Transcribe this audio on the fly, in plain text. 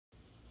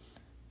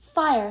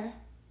Fire,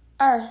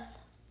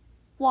 earth,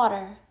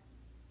 water,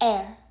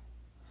 air.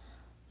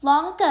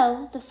 Long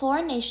ago, the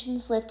four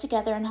nations lived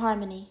together in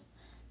harmony.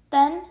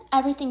 Then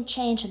everything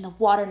changed and the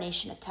Water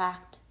Nation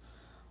attacked.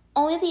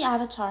 Only the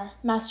Avatar,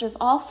 master of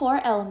all four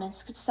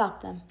elements, could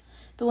stop them,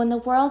 but when the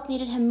world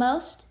needed him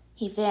most,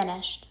 he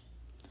vanished.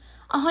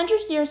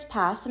 100 years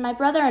passed, and my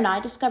brother and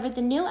I discovered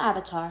the new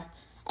Avatar,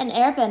 an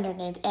airbender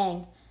named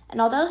Aang, and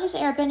although his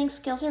airbending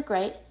skills are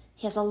great,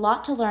 he has a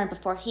lot to learn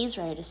before he's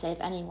ready to save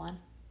anyone.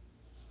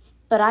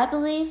 But I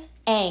believe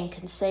Aang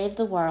can save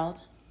the world.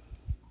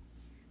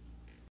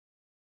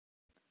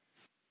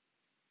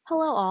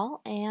 Hello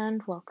all,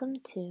 and welcome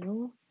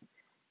to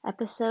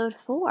episode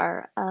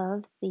 4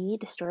 of the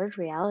Distorted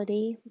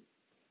Reality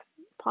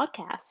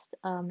podcast.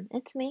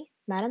 It's me,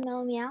 Madam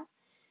Mellow Meow,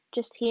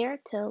 just here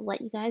to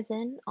let you guys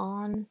in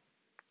on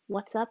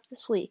what's up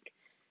this week.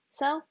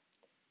 So,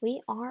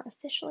 we are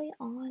officially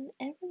on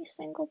every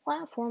single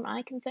platform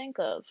I can think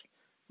of.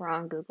 We're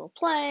on Google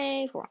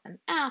Play, we're on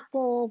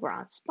Apple, we're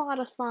on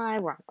Spotify,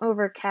 we're on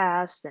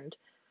Overcast, and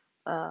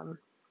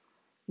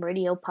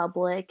Radio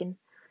Public, and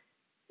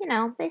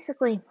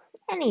basically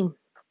any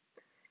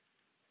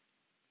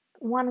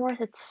one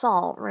worth its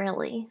salt,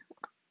 really.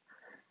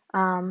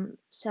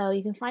 So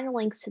you can find the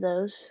links to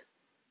those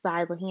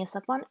by looking us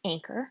up on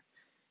Anchor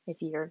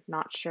if you're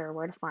not sure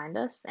where to find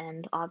us.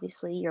 And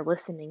obviously you're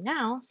listening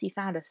now, so you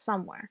found us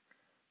somewhere.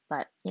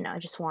 But, I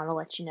just want to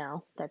let you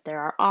know that there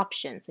are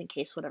options in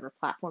case whatever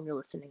platform you're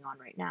listening on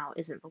right now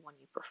isn't the one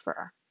you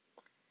prefer.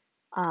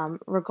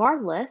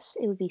 Regardless,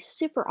 it would be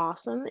super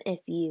awesome if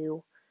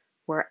you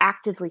were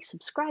actively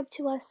subscribed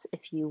to us,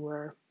 if you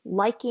were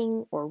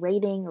liking or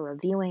rating or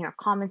reviewing or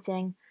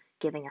commenting,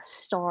 giving us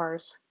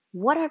stars,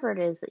 whatever it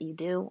is that you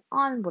do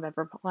on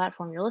whatever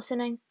platform you're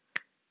listening,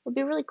 would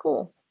be really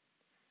cool.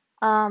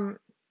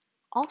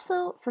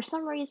 Also, for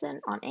some reason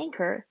on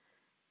Anchor,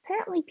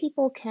 apparently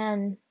people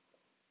can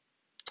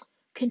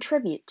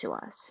contribute to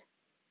us.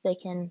 They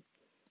can,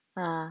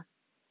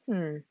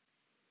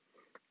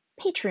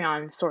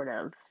 Patreon sort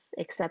of,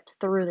 except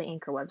through the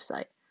Anchor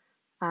website.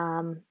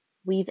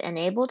 We've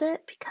enabled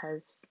it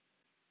because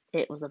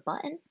it was a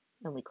button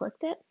and we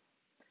clicked it.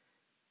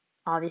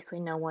 Obviously,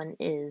 no one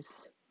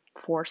is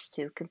forced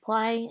to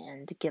comply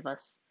and to give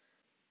us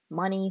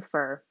money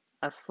for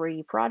a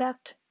free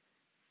product,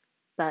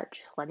 but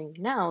just letting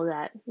you know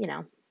that,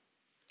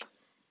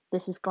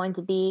 this is going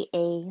to be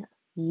a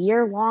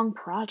year-long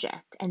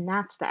project, and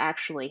that's the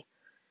actually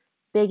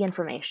big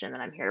information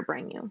that I'm here to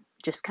bring you,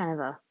 just kind of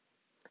a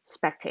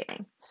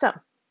spectating. So,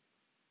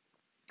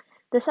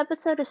 this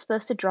episode is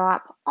supposed to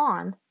drop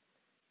on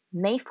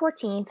May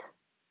 14th,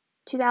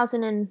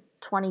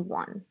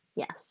 2021.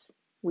 Yes,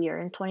 we are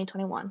in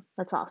 2021.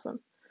 That's awesome.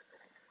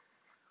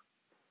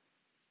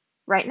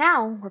 Right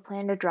now, we're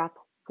planning to drop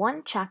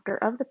one chapter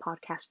of the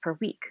podcast per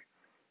week.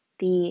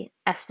 The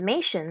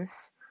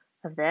estimations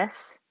of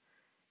this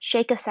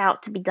shake us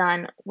out to be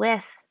done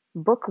with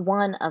book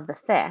 1 of the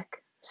fic.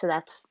 So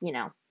that's,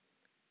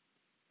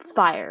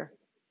 fire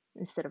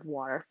instead of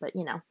water, but,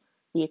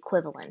 the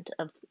equivalent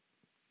of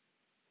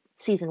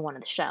season 1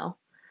 of the show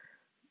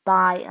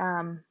by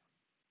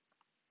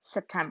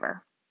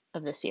September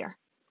of this year.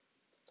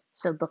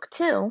 So book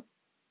 2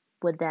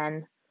 would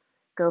then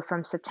go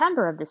from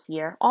September of this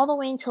year all the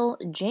way until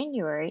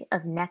January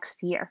of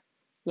next year.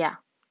 Yeah,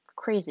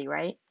 crazy,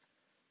 right?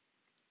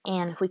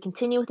 And if we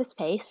continue with this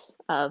pace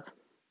of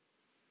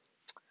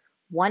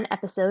one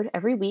episode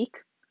every week,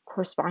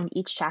 corresponding to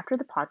each chapter of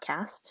the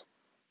podcast,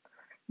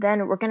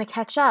 then we're going to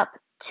catch up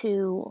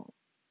to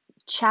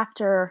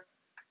chapter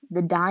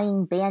The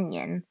Dying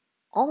Banyan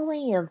all the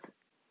way of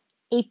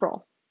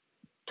April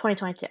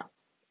 2022.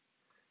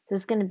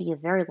 This is going to be a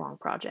very long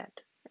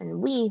project.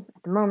 And we,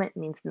 at the moment,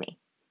 means me,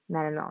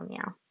 Madam Mellow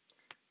Meow.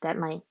 That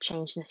might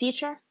change in the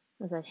future.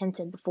 As I've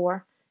hinted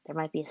before, there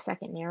might be a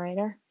second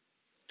narrator.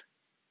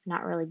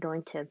 Not really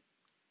going to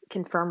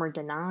confirm or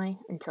deny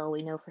until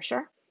we know for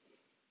sure.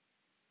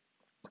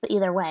 But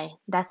either way,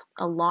 that's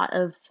a lot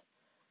of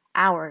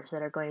hours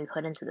that are going to be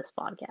put into this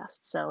podcast.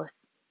 So if,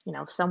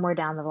 somewhere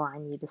down the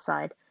line you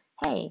decide,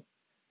 hey,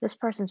 this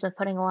person's been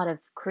putting a lot of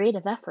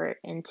creative effort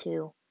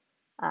into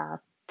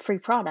free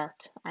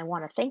product, I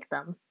want to thank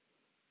them,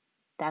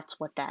 that's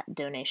what that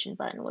donation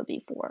button would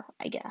be for,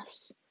 I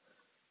guess.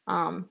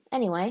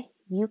 Anyway,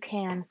 you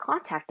can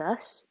contact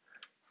us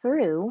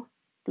through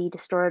the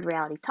Distorted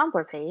Reality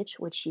Tumblr page,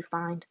 which you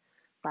find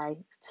by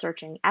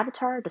searching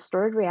Avatar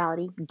Distorted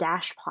Reality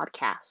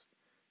 -podcast.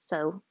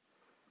 So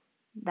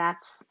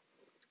that's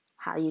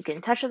how you get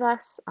in touch with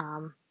us.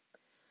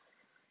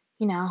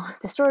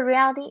 Distorted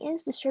Reality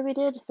is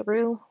distributed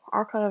through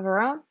Archive of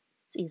Our Own.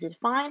 It's easy to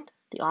find.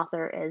 The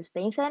author is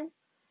Bathan.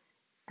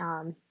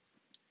 The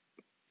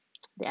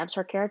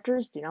Avatar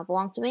characters do not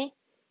belong to me.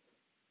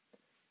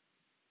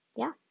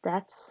 Yeah,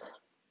 that's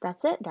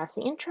it. That's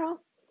the intro.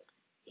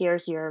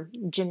 Here's your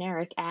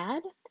generic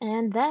ad,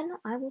 and then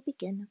I will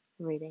begin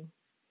reading.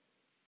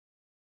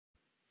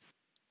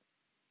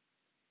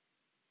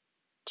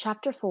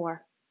 Chapter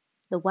 4,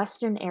 The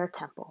Western Air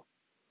Temple.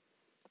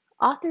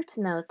 Author's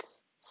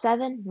Notes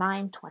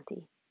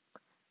 7-9-20.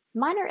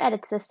 Minor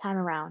edits this time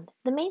around.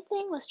 The main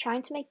thing was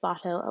trying to make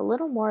Bato a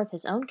little more of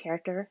his own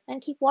character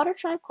and keep Water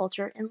Tribe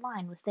culture in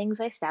line with things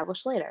I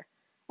established later,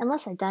 and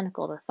less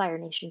identical to the Fire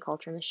Nation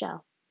culture in the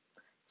show.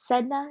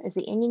 Sedna is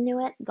the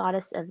Inuit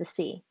goddess of the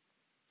sea.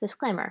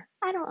 Disclaimer,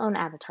 I don't own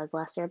Avatar The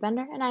Last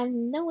Airbender, and I am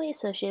in no way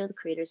associated with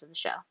the creators of the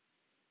show.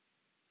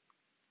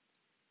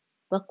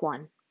 Book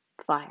 1,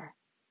 Fire.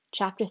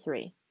 Chapter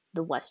 3,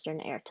 The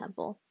Western Air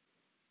Temple.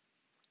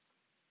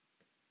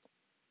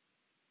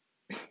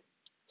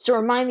 So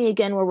remind me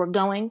again where we're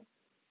going,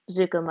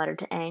 Zuko muttered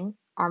to Aang,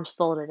 arms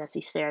folded as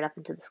he stared up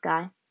into the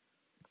sky.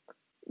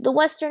 The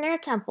Western Air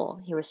Temple,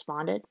 he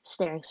responded,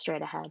 staring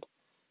straight ahead.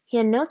 He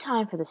had no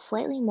time for the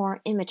slightly more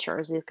immature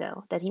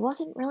Zuko that he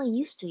wasn't really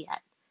used to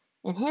yet.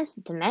 In his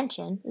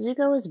dimension,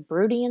 Zuko was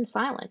broody and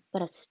silent,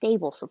 but a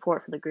stable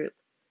support for the group.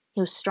 He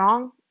was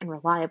strong and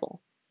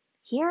reliable.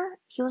 Here,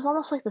 he was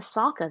almost like the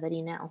Sokka that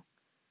he knew.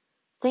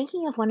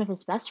 Thinking of one of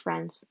his best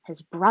friends,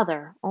 his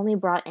brother, only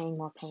brought Aang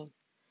more pain.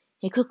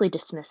 He quickly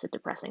dismissed the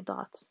depressing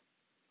thoughts.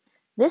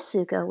 This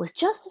Zuko was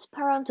just as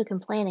prone to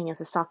complaining as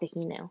the Sokka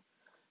he knew,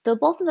 though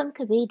both of them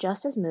could be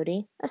just as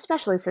moody,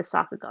 especially as his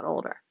Sokka got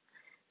older.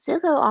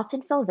 Zuko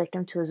often fell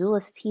victim to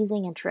Azula's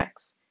teasing and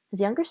tricks.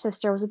 His younger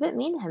sister was a bit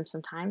mean to him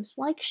sometimes,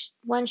 like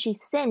when she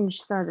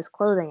singed some of his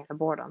clothing out of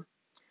boredom.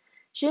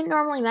 She didn't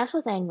normally mess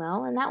with Aang,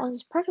 though, and that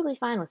was perfectly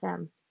fine with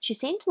him. She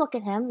seemed to look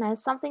at him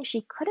as something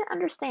she couldn't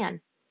understand,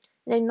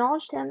 and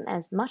acknowledged him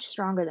as much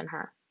stronger than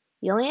her.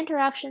 The only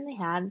interaction they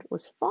had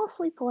was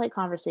falsely polite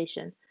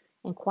conversation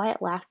and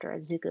quiet laughter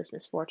at Zuko's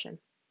misfortune.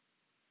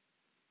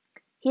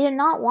 He did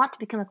not want to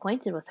become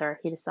acquainted with her,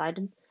 he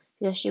decided,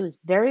 because she was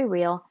very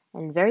real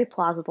and very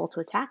plausible to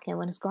attack him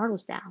when his guard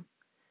was down.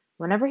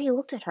 Whenever he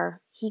looked at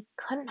her, he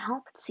couldn't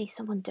help but see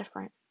someone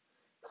different.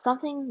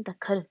 Something that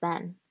could have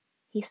been.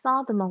 He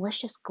saw the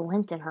malicious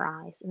glint in her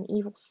eyes and the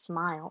evil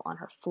smile on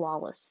her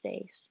flawless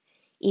face,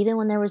 even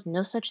when there was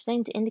no such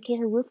thing to indicate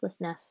her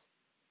ruthlessness.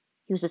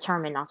 He was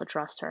determined not to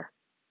trust her.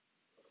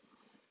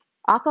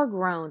 Appa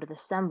groaned with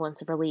a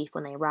semblance of relief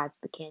when they arrived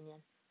at the canyon.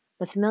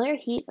 The familiar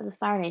heat of the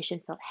Fire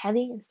Nation felt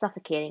heavy and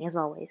suffocating as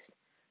always,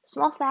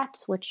 small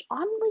facts which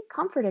oddly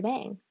comforted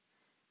Aang.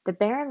 The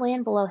barren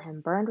land below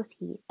him burned with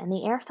heat, and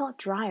the air felt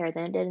drier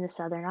than it did in the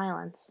southern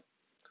islands.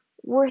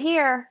 "We're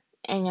here,"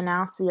 Aang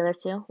announced to the other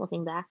two,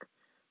 looking back.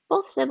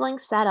 Both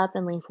siblings sat up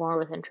and leaned forward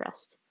with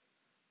interest.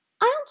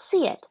 "I don't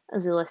see it,"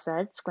 Azula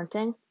said,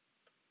 squinting.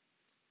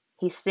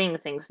 "He's seeing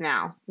things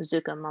now,"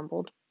 Zuko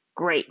mumbled.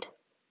 "Great."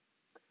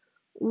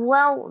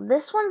 "Well,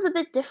 this one's a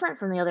bit different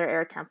from the other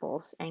air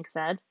temples," Aang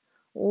said.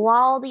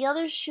 "While the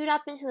others shoot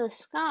up into the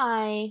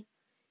sky—"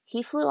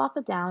 He flew up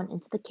and down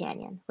into the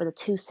canyon, where the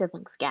two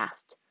siblings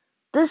gasped.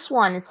 "This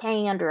one is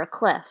hanging under a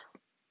cliff."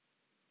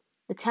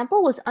 The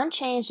temple was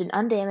unchanged and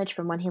undamaged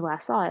from when he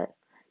last saw it.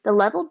 The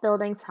leveled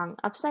buildings hung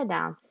upside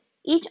down,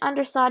 each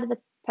underside of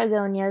the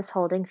begonias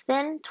holding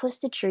thin,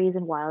 twisted trees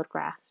and wild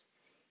grass.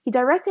 He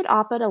directed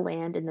Appa to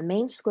land in the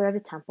main square of the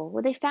temple,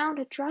 where they found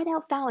a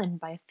dried-out fountain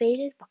by a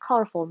faded but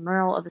colorful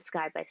mural of a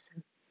sky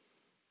bison.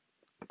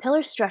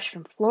 Pillars stretched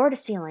from floor to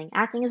ceiling,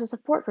 acting as a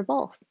support for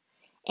both.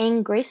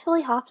 Aang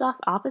gracefully hopped off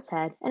Appa's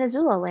head, and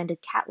Azula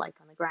landed cat-like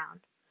on the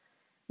ground.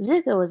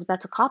 Zuko was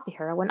about to copy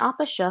her when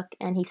Appa shook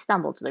and he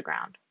stumbled to the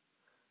ground.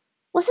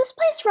 "Was this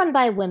place run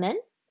by women?"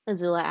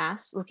 Azula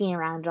asked, looking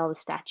around at all the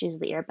statues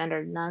of the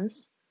Airbender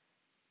nuns.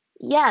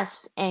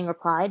 "Yes," Aang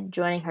replied,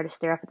 joining her to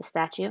stare up at the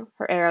statue,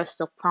 her arrow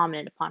still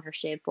prominent upon her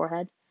shaved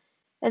forehead.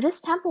 If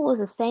this temple was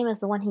the same as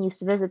the one he used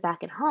to visit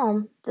back at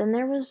home, then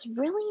there was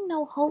really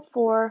no hope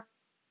for—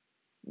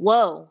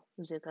 "Whoa,"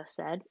 Zuko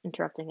said,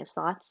 interrupting his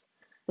thoughts.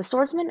 The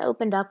swordsman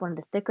opened up one of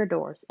the thicker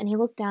doors, and he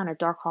looked down a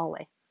dark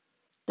hallway.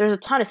 "There's a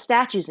ton of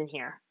statues in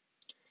here."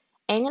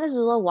 Aang and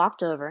Azula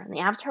walked over, and the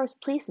Avatar was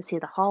pleased to see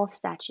the hall of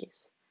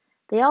statues.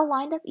 They all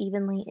lined up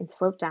evenly and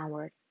sloped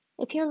downward.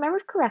 If he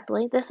remembered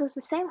correctly, this was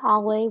the same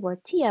hallway where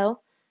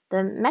Tio,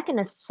 the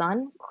mechanist's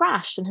son,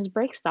 crashed when his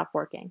brakes stopped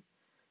working.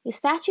 The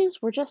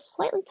statues were just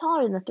slightly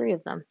taller than the three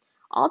of them,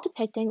 all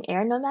depicting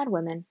air nomad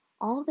women,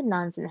 all of the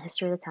nuns in the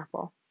history of the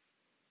temple.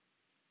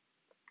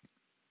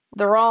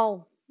 "They're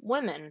all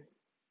women."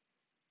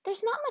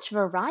 "There's not much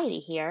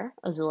variety here,"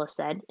 Azula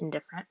said,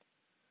 indifferent.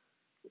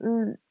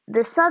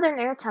 "The Southern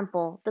Air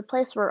Temple, the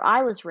place where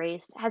I was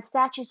raised, had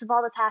statues of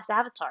all the past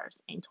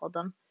avatars," Aang told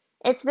them.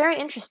 "It's very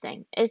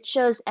interesting. It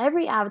shows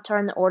every avatar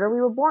in the order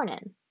we were born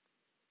in."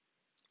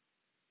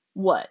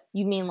 "What,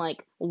 you mean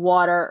like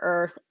water,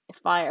 earth,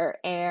 fire,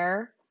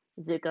 air?"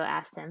 Zuko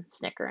asked him,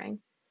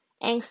 snickering.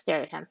 Aang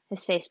stared at him,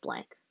 his face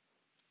blank.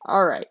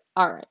 All right,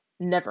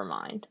 never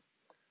mind."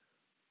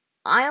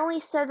 "I only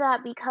said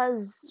that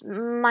because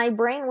my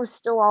brain was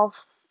still all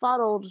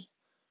fuddled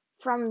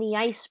from the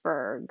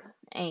iceberg,"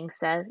 Aang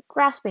said,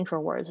 grasping for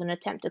words in an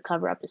attempt to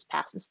cover up his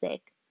past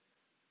mistake.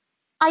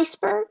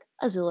 "Iceberg?"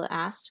 Azula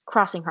asked,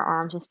 crossing her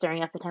arms and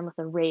staring up at him with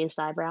a raised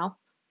eyebrow.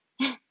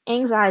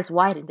 Aang's eyes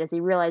widened as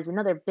he realized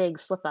another big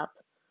slip-up.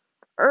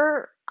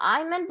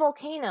 I meant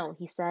volcano,"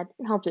 he said,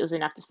 and hoped it was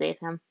enough to save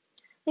him.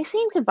 They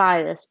seemed to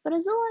buy this, but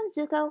Azula and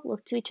Zuko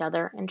looked to each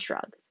other and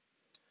shrugged.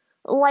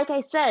 Like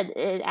I said,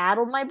 it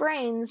addled my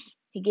brains.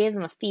 He gave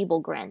them a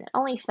feeble grin that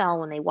only fell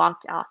when they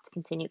walked off to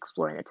continue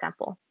exploring the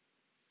temple.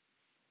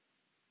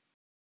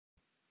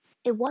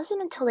 It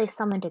wasn't until they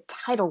summoned a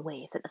tidal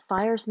wave that the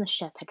fires in the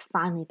ship had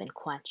finally been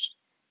quenched.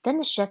 Then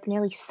the ship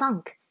nearly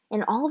sunk,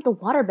 and all of the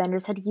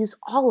waterbenders had to use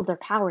all of their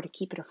power to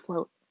keep it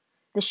afloat.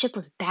 The ship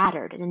was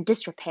battered and in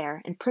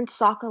disrepair, and Prince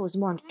Sokka was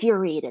more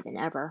infuriated than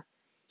ever.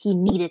 He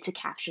needed to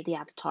capture the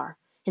Avatar.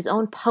 His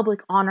own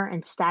public honor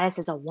and status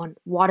as a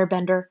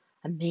waterbender,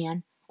 a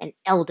man, and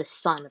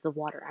eldest son of the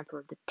Water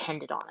Emperor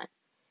depended on it.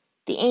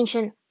 The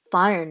ancient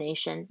Fire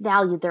Nation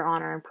valued their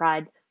honor and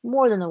pride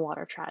more than the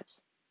Water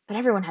Tribes, but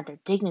everyone had their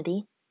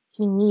dignity.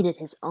 He needed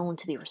his own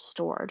to be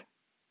restored.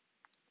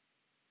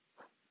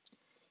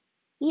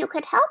 "You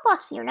could help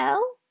us, you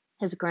know,"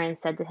 his Gran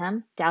said to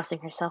him, dousing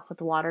herself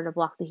with water to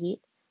block the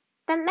heat.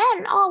 "The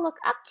men all look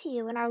up to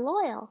you and are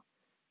loyal.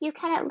 You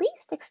can at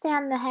least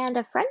extend the hand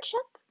of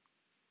friendship."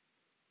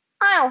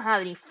 "I don't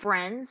have any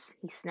friends,"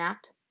 he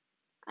snapped.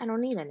 "I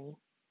don't need any."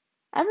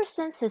 Ever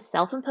since his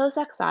self-imposed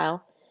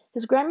exile,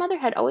 his grandmother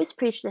had always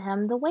preached to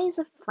him the ways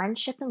of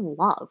friendship and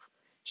love.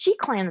 She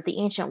claimed that the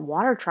ancient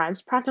water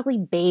tribes practically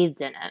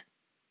bathed in it.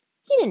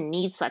 He didn't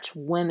need such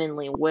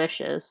womanly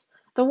wishes.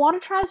 The water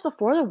tribes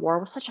before the war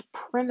were such a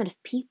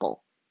primitive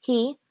people.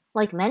 He,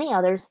 like many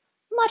others,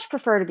 much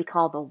preferred to be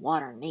called the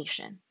Water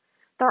Nation.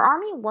 Their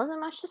army wasn't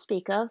much to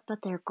speak of,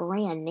 but their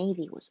grand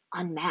navy was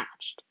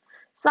unmatched.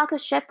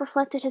 Sokka's ship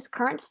reflected his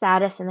current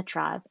status in the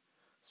tribe.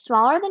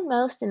 Smaller than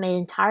most and made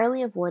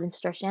entirely of wood and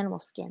stretched animal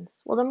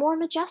skins, while the more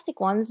majestic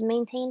ones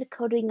maintained a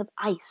coating of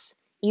ice,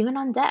 even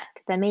on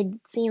deck, that made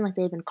it seem like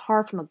they had been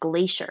carved from a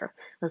glacier,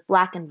 with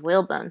blackened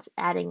whalebones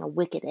adding a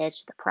wicked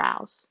edge to the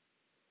prows.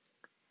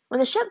 When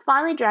the ship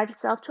finally dragged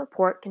itself to a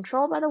port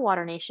controlled by the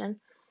Water Nation,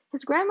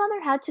 his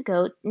grandmother had to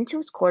go into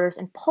his quarters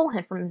and pull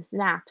him from his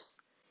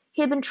naps.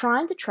 He had been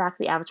trying to track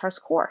the Avatar's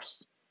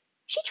course.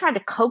 She tried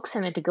to coax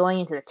him into going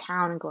into the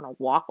town and going on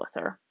a walk with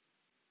her.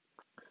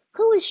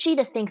 Who is she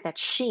to think that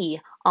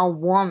she, a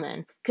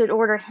woman, could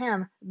order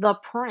him, the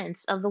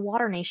prince of the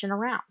Water Nation,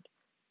 around?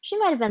 She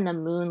might have been the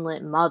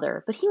moonlit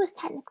mother, but he was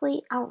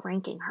technically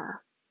outranking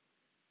her.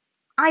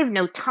 "I've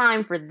no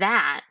time for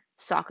that,"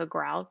 Sokka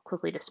growled,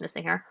 quickly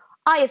dismissing her.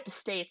 "I have to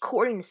stay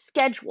according to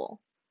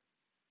schedule."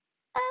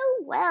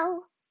 "Oh,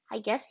 well, I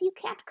guess you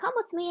can't come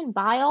with me and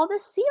buy all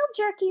this seal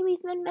jerky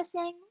we've been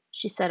missing,"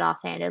 she said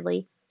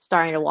offhandedly,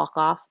 starting to walk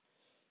off.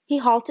 He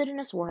halted in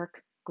his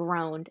work,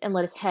 groaned, and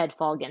let his head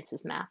fall against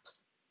his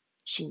maps.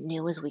 She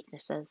knew his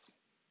weaknesses.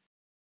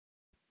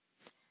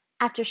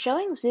 After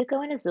showing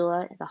Zuko and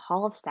Azula the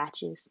Hall of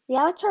Statues, the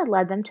Avatar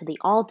led them to the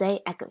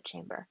all-day Echo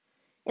Chamber.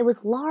 It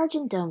was large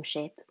and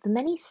dome-shaped, with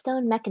many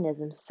stone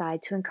mechanisms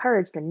inside to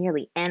encourage the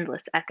nearly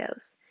endless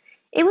echoes.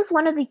 It was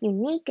one of the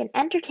unique and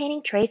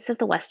entertaining traits of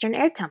the Western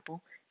Air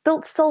Temple,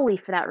 built solely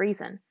for that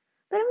reason,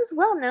 but it was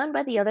well known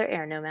by the other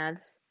air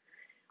nomads.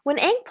 When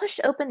Aang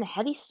pushed open the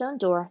heavy stone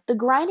door, the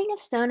grinding of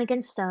stone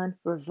against stone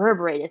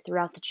reverberated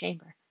throughout the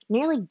chamber,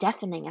 nearly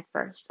deafening at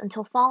first,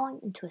 until falling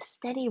into a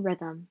steady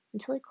rhythm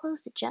until he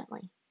closed it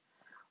gently.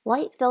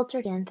 Light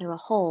filtered in through a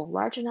hole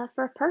large enough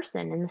for a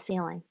person in the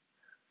ceiling.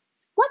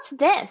 "What's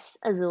this?"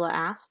 Azula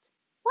asked.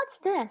 "What's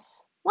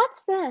this?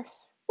 What's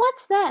this?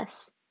 What's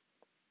this?"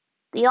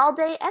 "The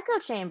all-day echo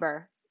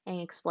chamber,"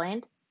 Aang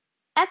explained.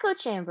 "Echo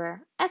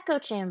chamber, echo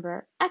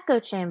chamber,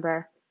 echo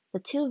chamber." The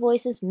two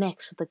voices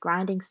mixed with the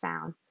grinding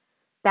sound,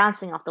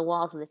 bouncing off the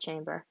walls of the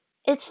chamber.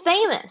 "It's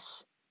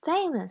famous!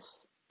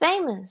 Famous!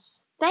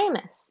 Famous!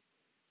 Famous!"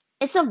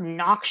 "It's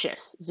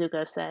obnoxious,"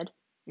 Zuko said.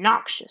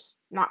 "Noxious,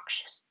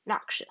 noxious,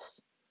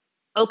 noxious."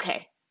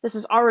 "Okay, this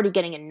is already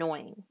getting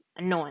annoying.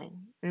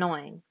 Annoying,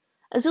 annoying."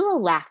 Azula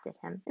laughed at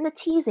him, and the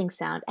teasing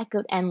sound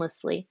echoed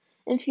endlessly,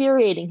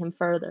 infuriating him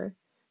further.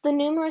 The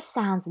numerous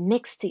sounds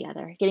mixed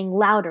together, getting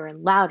louder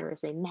and louder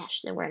as they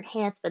meshed and were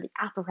enhanced by the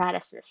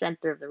apparatus in the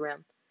center of the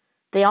room.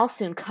 They all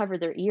soon covered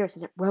their ears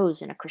as it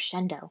rose in a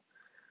crescendo.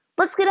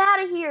 "Let's get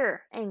out of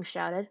here!" Aang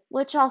shouted,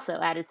 which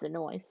also added to the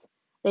noise.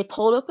 They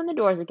pulled open the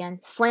doors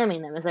again,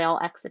 slamming them as they all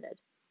exited.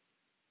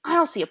 "I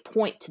don't see a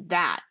point to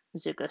that,"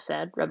 Zuko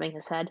said, rubbing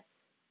his head.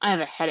 "I have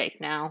a headache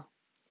now."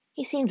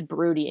 He seemed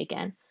broody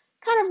again,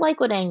 kind of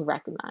like what Aang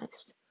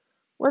recognized.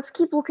 "Let's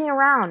keep looking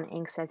around,"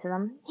 Aang said to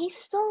them. He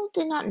still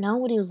did not know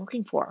what he was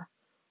looking for,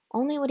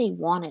 only what he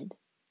wanted.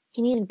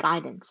 He needed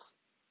guidance,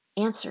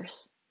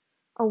 answers,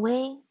 a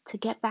way to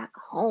get back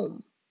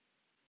home.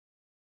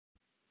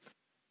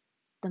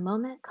 The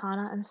moment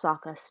Kanna and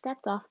Sokka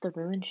stepped off the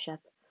ruined ship,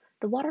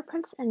 the Water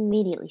Prince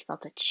immediately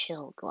felt a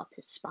chill go up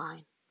his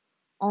spine.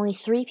 Only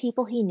 3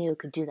 people he knew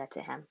could do that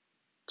to him,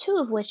 2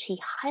 of which he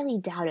highly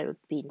doubted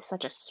would be in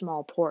such a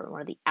small port on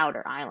one of the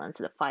outer islands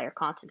of the Fire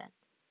Continent.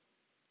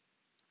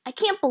 "I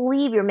can't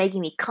believe you're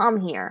making me come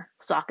here,"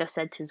 Sokka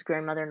said to his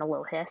grandmother in a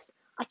low hiss.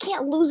 "I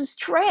can't lose his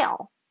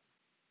trail."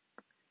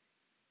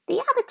 "The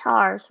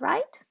Avatars,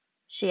 right?"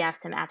 she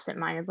asked him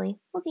absent-mindedly,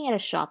 looking at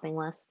his shopping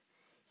list.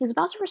 He was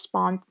about to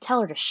respond,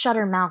 tell her to shut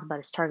her mouth about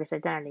his target's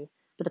identity,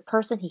 but the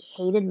person he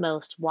hated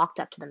most walked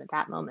up to them at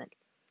that moment.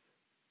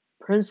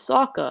 Prince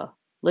Sokka,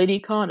 Lady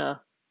Kana,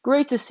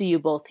 great to see you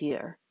both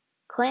here,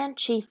 Clan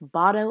Chief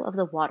Bato of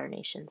the Water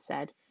Nation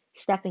said,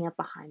 stepping up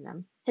behind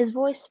them, his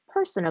voice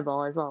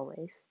personable as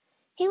always.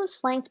 He was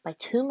flanked by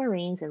 2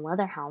 Marines in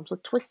leather helms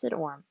with twisted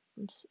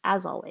arms,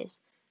 as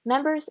always,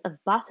 members of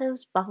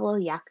Bato's Buffalo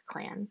Yak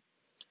clan.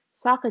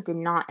 Sokka did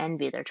not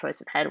envy their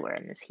choice of headwear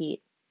in this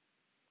heat.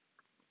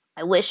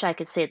 I wish I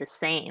could say the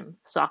same,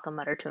 Sokka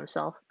muttered to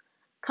himself.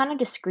 Kana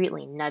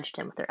discreetly nudged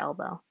him with her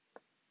elbow.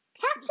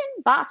 Captain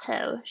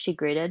Bato, she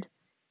greeted.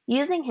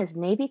 Using his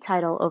Navy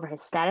title over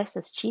his status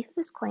as chief of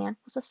his clan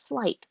was a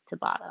slight to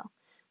Bato,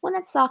 one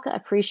that Sokka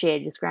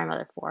appreciated his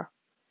grandmother for.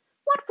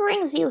 What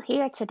brings you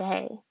here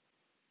today?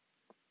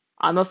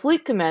 I'm a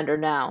fleet commander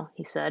now,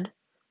 he said,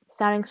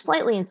 sounding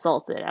slightly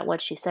insulted at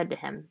what she said to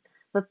him,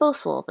 but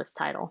boastful of his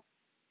title.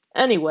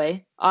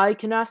 Anyway, I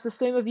can ask the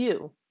same of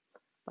you,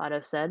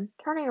 Bato said,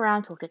 turning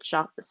around to look at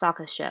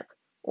Sokka's ship,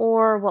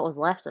 or what was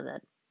left of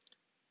it.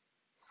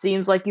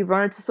 Seems like you've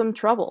run into some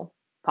trouble.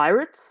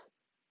 Pirates?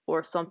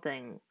 Or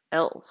something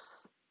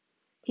else?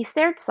 He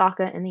stared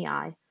Sokka in the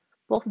eye,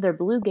 both of their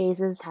blue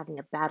gazes having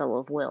a battle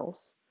of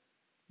wills.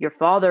 Your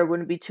father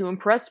wouldn't be too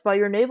impressed by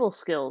your naval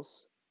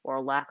skills, or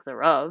lack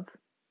thereof.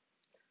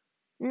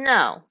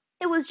 No,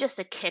 it was just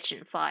a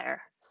kitchen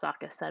fire,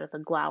 Sokka said with a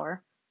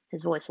glower,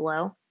 his voice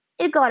low.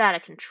 It got out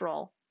of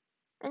control.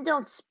 And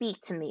don't speak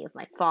to me of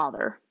my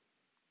father.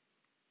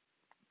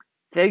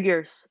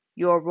 Figures.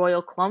 Your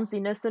royal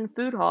clumsiness and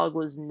food hog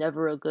was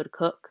never a good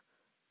cook,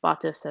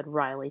 Bato said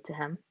wryly to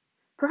him.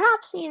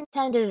 Perhaps he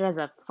intended it as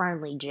a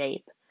friendly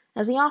jape,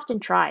 as he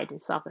often tried in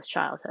Sokka's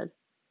childhood.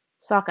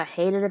 Sokka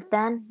hated it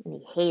then, and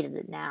he hated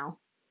it now.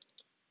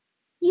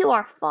 You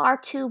are far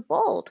too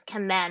bold,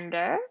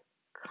 Commander,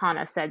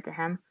 Kana said to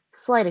him,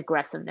 slight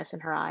aggressiveness in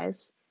her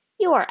eyes.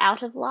 You are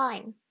out of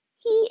line.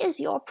 He is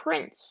your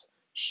prince.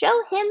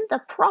 Show him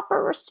the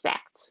proper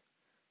respect.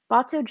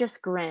 Bato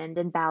just grinned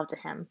and bowed to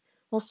him,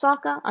 while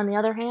Sokka, on the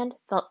other hand,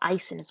 felt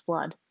ice in his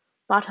blood.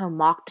 Bato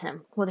mocked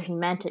him, whether he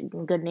meant it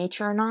in good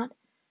nature or not,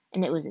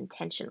 and it was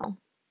intentional.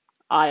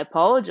 I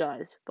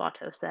apologize,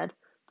 Bato said,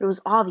 but it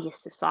was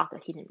obvious to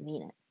Sokka he didn't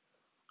mean it.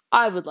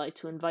 I would like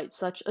to invite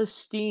such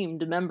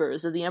esteemed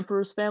members of the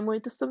Emperor's family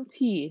to some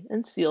tea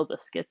and seal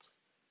biscuits.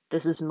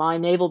 This is my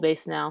naval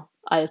base now.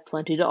 I have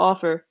plenty to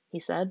offer,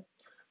 he said.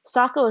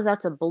 Sokka was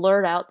out to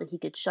blurt out that he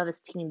could shove his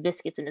tea and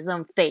biscuits in his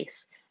own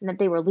face, and that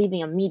they were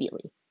leaving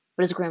immediately,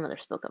 but his grandmother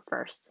spoke up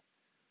first.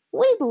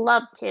 We'd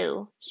love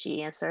to,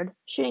 she answered,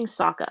 shooting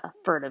Sokka a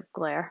furtive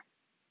glare.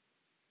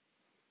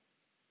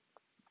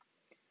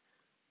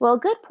 While a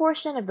good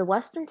portion of the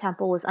western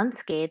temple was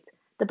unscathed,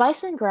 the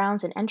bison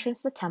grounds and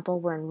entrance to the temple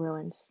were in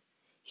ruins.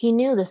 He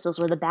knew this was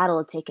where the battle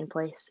had taken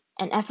place,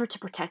 an effort to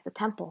protect the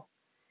temple.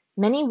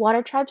 Many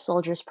Water Tribe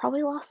soldiers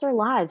probably lost their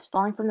lives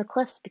falling from the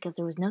cliffs because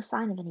there was no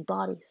sign of any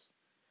bodies.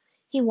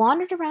 He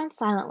wandered around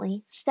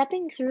silently,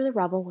 stepping through the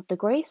rubble with the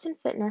grace and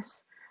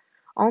fitness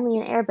only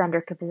an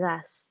airbender could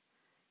possess.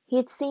 He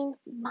had seen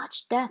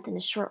much death in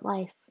his short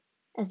life.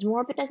 As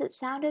morbid as it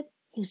sounded,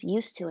 he was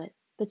used to it,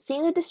 but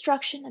seeing the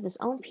destruction of his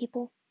own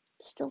people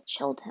still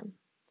chilled him.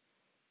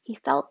 He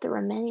felt the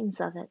remains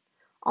of it,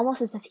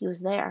 almost as if he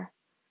was there.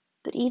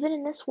 But even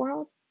in this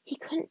world, he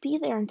couldn't be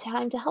there in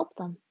time to help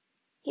them.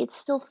 He had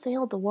still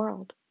failed the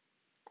world,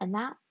 and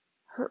that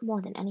hurt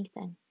more than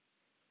anything.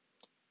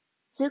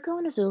 Zuko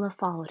and Azula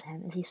followed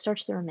him as he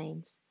searched the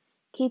remains,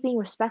 keeping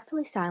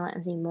respectfully silent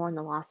as he mourned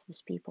the loss of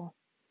his people.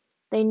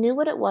 They knew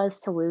what it was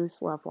to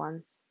lose loved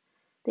ones.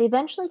 They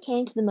eventually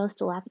came to the most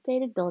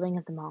dilapidated building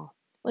of them all,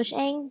 which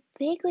Aang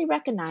vaguely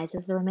recognized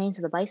as the remains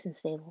of the bison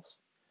stables.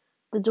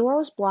 The door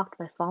was blocked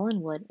by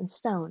fallen wood and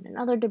stone and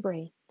other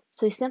debris,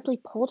 so he simply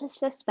pulled his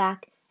fist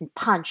back and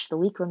punched the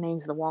weak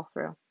remains of the wall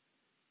through.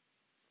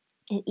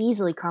 It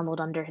easily crumbled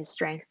under his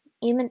strength,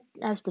 even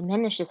as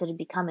diminished as it had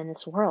become in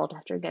this world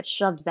after it got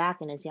shoved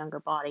back in his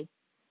younger body.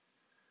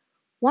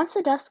 Once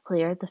the dust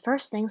cleared, the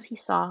first things he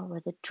saw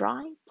were the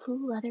dry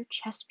blue leather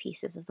chest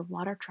pieces of the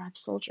Water Tribe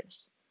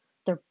soldiers,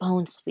 their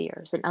bone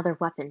spears and other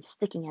weapons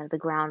sticking out of the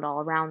ground all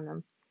around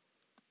them.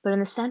 But in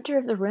the center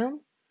of the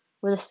room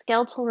were the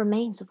skeletal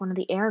remains of one of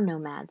the air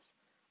nomads,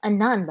 a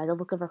nun by the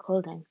look of her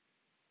clothing.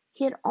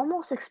 He had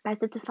almost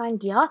expected to find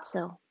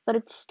Gyatso, but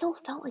it still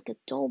felt like a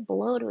dull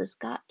blow to his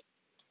gut.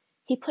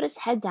 He put his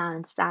head down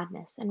in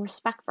sadness and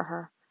respect for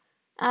her,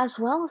 as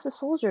well as the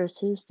soldiers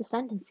whose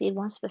descendants he had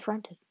once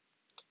befriended.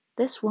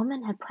 This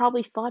woman had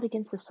probably fought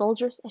against the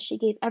soldiers as she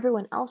gave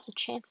everyone else a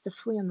chance to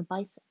flee on the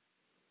bison.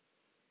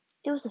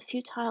 It was a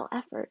futile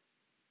effort.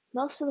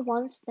 Most of the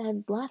ones that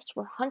had left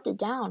were hunted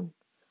down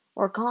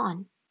or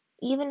gone.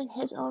 Even in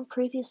his own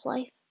previous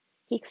life,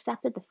 he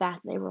accepted the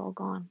fact that they were all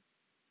gone.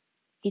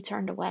 He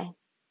turned away.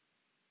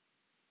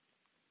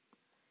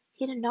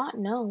 He did not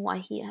know why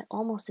he had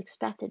almost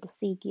expected to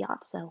see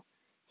Gyatso,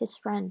 his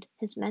friend,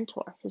 his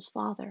mentor, his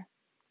father.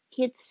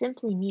 He had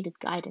simply needed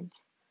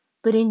guidance,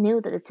 but he knew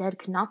that the dead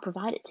could not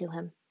provide it to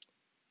him.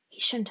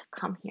 He shouldn't have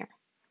come here.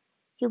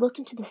 He looked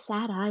into the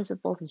sad eyes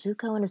of both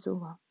Zuko and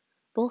Azula.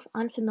 both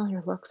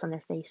unfamiliar looks on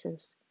their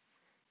faces,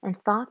 and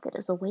thought that it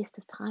was a waste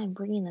of time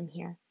bringing them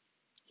here.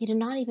 He did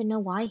not even know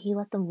why he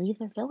let them leave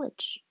their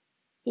village.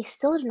 He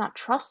still did not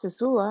trust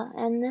Azula,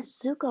 and this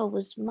Zuko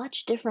was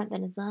much different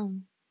than his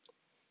own.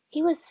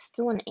 He was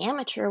still an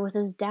amateur with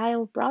his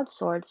dial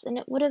broadswords, and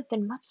it would have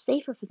been much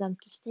safer for them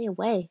to stay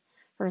away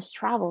from his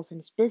travels and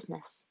his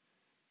business.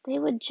 They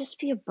would just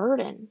be a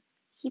burden.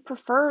 He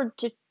preferred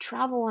to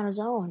travel on his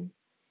own.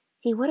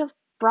 He would have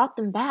brought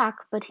them back,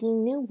 but he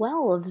knew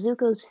well of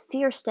Zuko's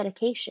fierce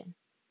dedication.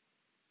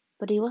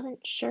 But he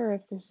wasn't sure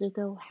if the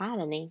Zuko had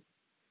any.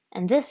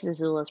 And this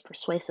is Azula's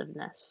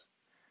persuasiveness.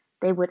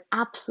 They would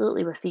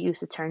absolutely refuse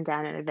to turn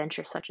down an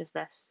adventure such as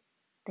this.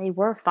 They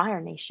were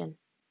Fire Nation.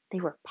 They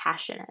were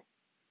passionate.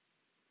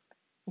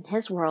 In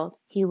his world,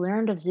 he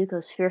learned of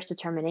Zuko's fierce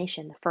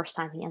determination the first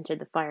time he entered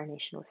the Fire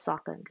Nation with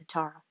Sokka and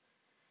Katara,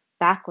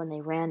 back when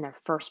they ran their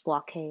first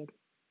blockade.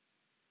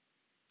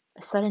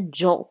 A sudden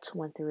jolt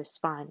went through his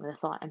spine when the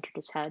thought entered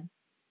his head.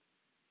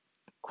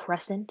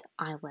 Crescent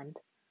Island.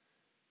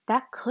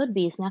 That could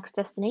be his next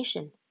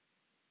destination.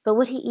 But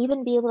would he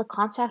even be able to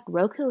contact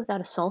Roku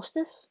without a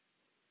solstice?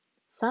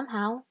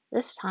 Somehow,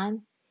 this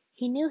time,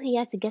 he knew he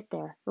had to get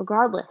there,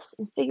 regardless,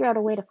 and figure out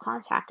a way to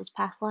contact his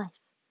past life.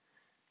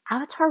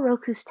 Avatar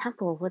Roku's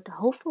temple would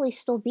hopefully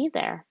still be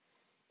there,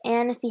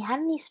 and if he had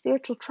any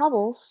spiritual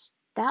troubles,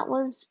 that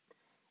was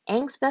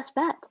Aang's best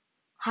bet.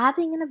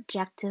 Having an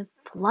objective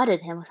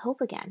flooded him with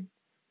hope again,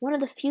 one of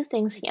the few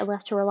things he had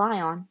left to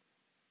rely on.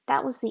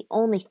 That was the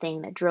only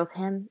thing that drove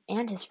him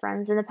and his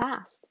friends in the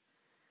past.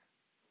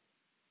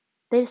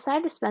 They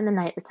decided to spend the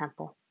night at the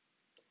temple.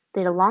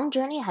 They had a long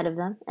journey ahead of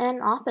them,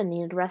 and often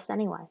needed rest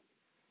anyway.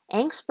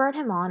 Aang spurred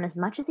him on as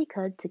much as he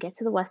could to get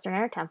to the Western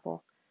Air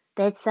Temple.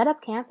 They had set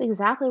up camp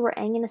exactly where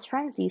Aang and his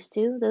friends used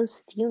to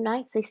those few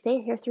nights they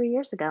stayed here 3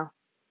 years ago.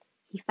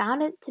 He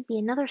found it to be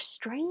another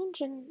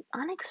strange and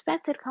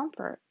unexpected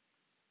comfort.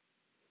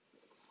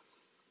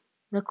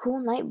 The cool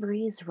night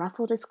breeze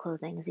ruffled his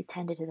clothing as he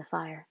tended to the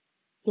fire.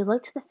 He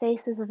looked at the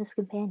faces of his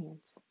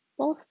companions,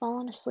 both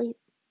fallen asleep.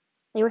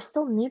 They were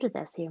still new to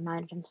this, he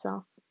reminded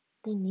himself.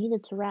 They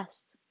needed to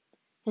rest.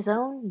 His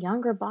own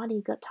younger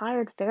body got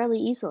tired fairly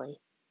easily.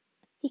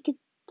 He could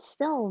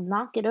still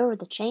not get over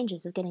the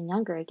changes of getting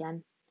younger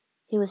again.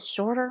 He was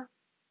shorter,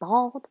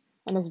 bald,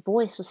 and his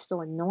voice was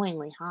still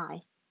annoyingly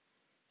high.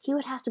 He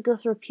would have to go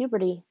through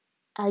puberty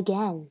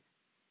again.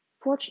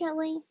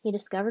 Fortunately, he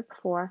discovered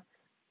before,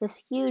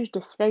 this huge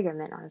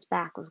disfigurement on his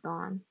back was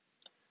gone.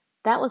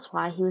 That was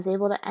why he was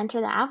able to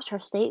enter the Avatar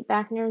state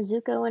back near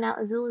Zuko and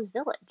Azula's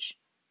village.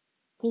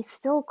 He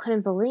still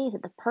couldn't believe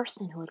that the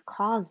person who had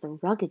caused the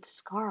rugged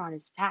scar on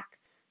his back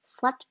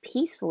slept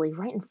peacefully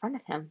right in front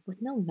of him,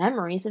 with no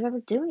memories of ever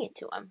doing it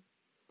to him.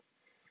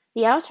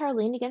 The Avatar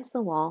leaned against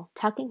the wall,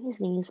 tucking his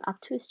knees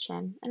up to his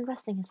chin and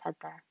resting his head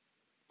there.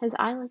 His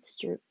eyelids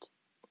drooped.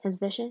 His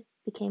vision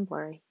became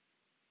blurry.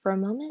 For a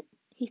moment,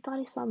 he thought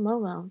he saw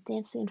Momo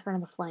dancing in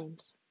front of the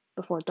flames,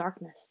 before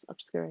darkness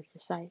obscured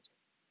his sight.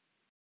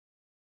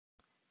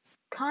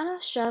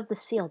 Kana shoved the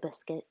seal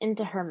biscuit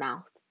into her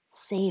mouth,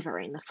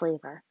 savoring the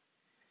flavor.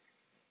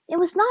 It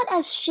was not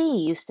as she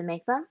used to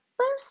make them,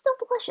 but it was still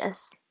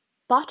delicious.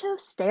 Bato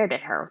stared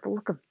at her with a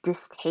look of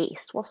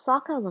distaste, while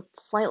Sokka looked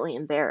slightly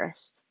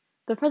embarrassed.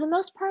 But for the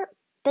most part,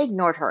 they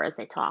ignored her as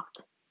they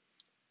talked.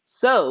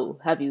 So,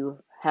 have you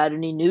had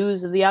any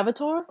news of the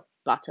Avatar?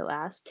 Bato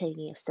asked,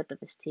 taking a sip of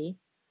his tea.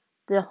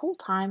 The whole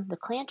time, the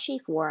clan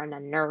chief wore an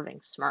unnerving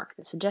smirk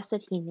that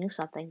suggested he knew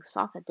something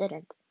Sokka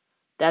didn't.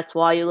 That's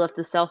why you left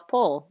the South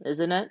Pole,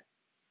 isn't it?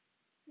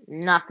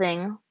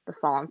 Nothing, the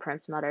fallen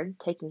prince muttered,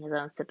 taking his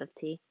own sip of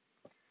tea.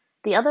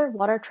 The other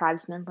water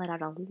tribesmen let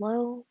out a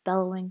low,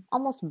 bellowing,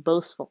 almost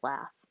boastful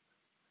laugh.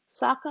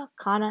 Sokka,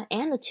 Kana,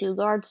 and the 2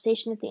 guards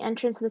stationed at the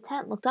entrance of the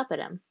tent looked up at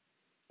him.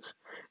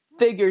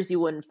 Figures you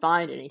wouldn't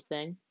find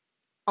anything.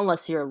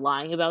 Unless you're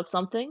lying about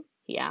something,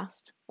 he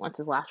asked, once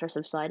his laughter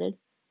subsided.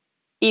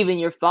 Even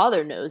your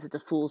father knows it's a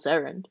fool's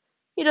errand.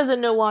 He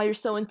doesn't know why you're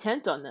so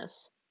intent on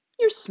this.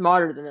 You're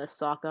smarter than this,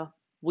 Sokka.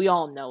 We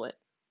all know it.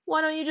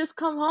 Why don't you just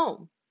come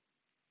home?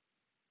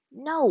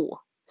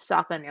 No,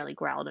 Sokka nearly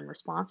growled in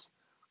response.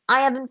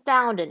 I haven't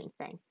found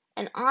anything,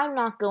 and I'm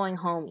not going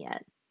home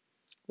yet.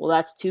 Well,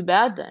 that's too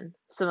bad then.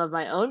 Some of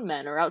my own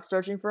men are out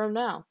searching for him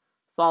now,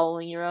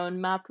 following your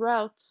own mapped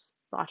routes,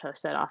 Bato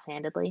said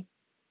offhandedly.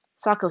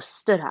 Sokka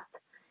stood up,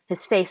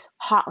 his face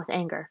hot with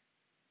anger.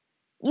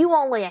 You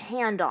won't lay a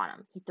hand on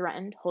him, he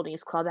threatened, holding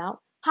his club out.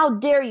 How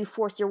dare you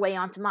force your way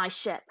onto my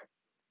ship?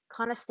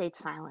 Kana stayed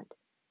silent.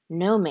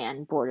 No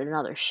man boarded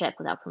another ship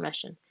without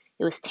permission.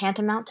 It was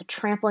tantamount to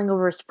trampling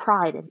over his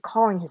pride and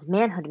calling his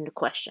manhood into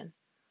question.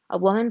 A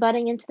woman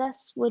butting into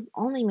this would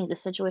only make the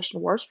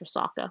situation worse for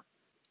Sokka.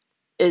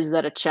 Is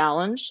that a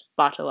challenge?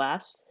 Bato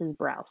asked, his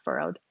brow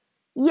furrowed.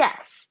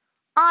 Yes,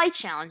 I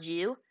challenge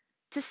you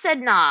to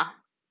Sedna.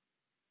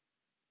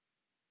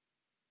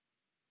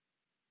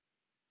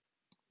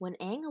 When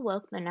Aang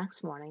awoke the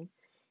next morning,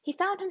 he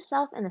found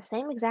himself in the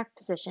same exact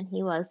position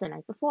he was the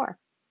night before.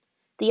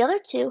 The other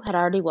 2 had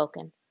already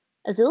woken.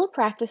 Azula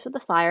practiced with the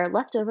fire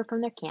left over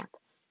from their camp,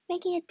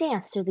 making a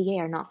dance through the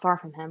air not far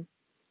from him.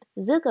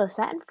 Zuko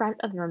sat in front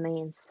of the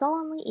remains,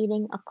 sullenly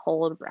eating a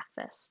cold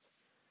breakfast.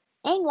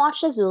 Aang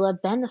watched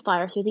Azula bend the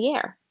fire through the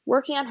air,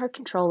 working on her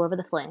control over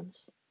the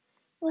flames.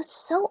 It was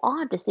so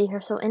odd to see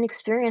her so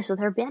inexperienced with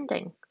her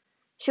bending.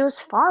 She was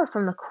far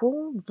from the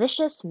cool,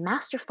 vicious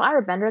master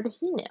firebender that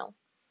he knew.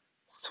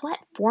 Sweat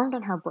formed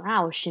on her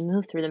brow as she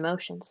moved through the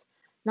motions,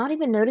 not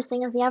even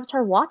noticing as the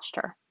Avatar watched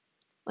her.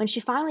 When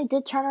she finally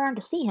did turn around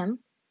to see him,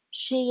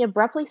 she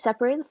abruptly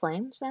separated the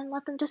flames and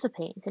let them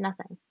dissipate into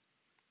nothing.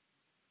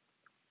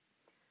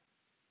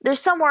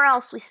 "There's somewhere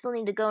else we still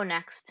need to go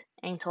next,"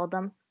 Aang told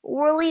them.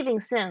 "We're leaving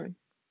soon."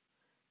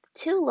 The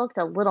two looked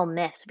a little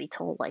miffed to be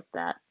told like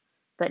that,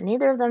 but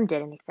neither of them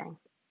did anything.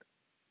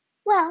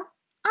 "Well,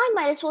 I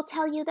might as well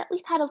tell you that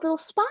we've had a little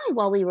spy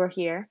while we were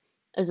here,"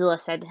 Azula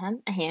said to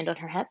him, a hand on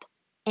her hip.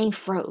 Aang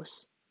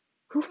froze.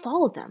 Who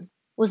followed them?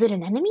 Was it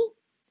an enemy?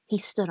 He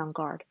stood on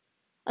guard.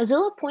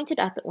 Azula pointed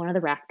up at one of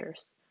the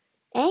rafters.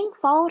 Aang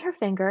followed her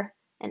finger,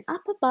 and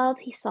up above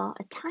he saw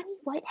a tiny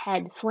white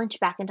head flinch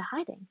back into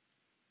hiding.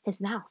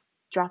 His mouth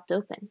dropped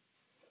open.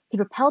 He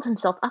propelled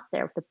himself up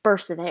there with a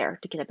burst of air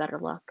to get a better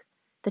look.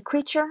 The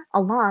creature,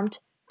 alarmed,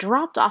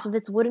 dropped off of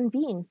its wooden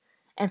beam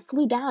and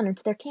flew down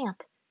into their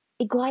camp.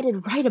 It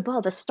glided right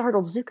above a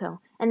startled Zuko,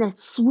 and then it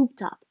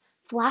swooped up,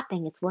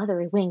 flapping its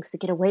leathery wings to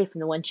get away from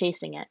the one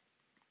chasing it.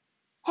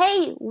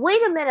 "Hey,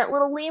 wait a minute,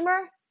 little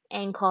lemur!"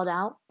 Aang called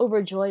out,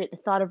 overjoyed at the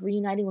thought of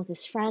reuniting with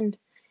his friend.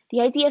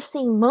 The idea of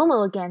seeing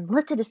Momo again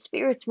lifted his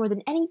spirits more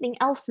than anything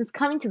else since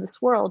coming to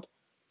this world.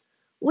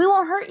 "We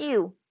won't hurt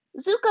you!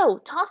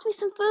 Zuko, toss me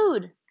some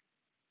food!"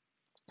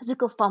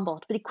 Zuko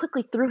fumbled, but he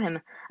quickly threw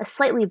him a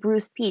slightly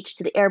bruised peach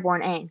to the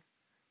airborne Aang.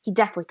 He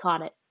deftly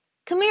caught it.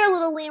 "Come here,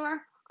 little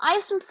lemur! I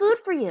have some food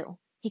for you!"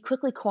 He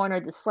quickly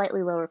cornered the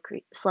slightly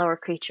slower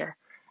creature,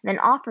 and then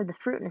offered the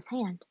fruit in his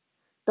hand.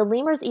 The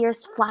lemur's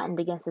ears flattened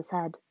against his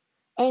head.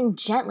 Aang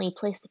gently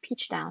placed the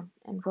peach down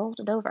and rolled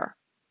it over.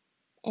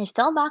 It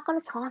fell back on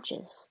its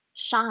haunches,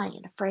 shy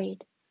and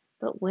afraid,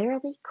 but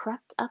warily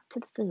crept up to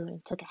the food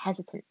and took a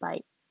hesitant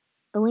bite.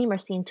 The lemur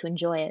seemed to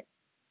enjoy it.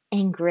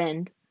 Aang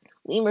grinned.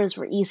 Lemurs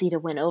were easy to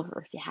win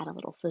over if you had a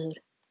little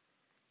food.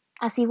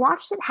 As he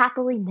watched it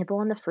happily nibble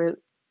on the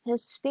fruit,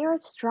 his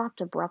spirits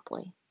dropped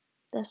abruptly.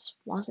 This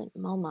wasn't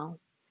Momo.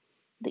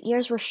 The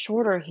ears were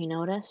shorter, he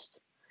noticed.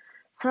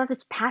 Some of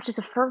its patches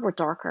of fur were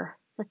darker.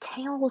 The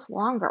tail was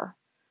longer.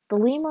 The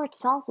lemur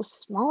itself was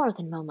smaller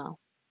than Momo.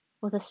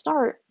 With a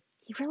start,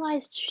 he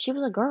realized she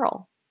was a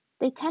girl.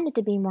 They tended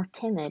to be more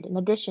timid in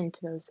addition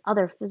to those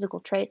other physical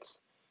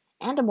traits,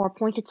 and a more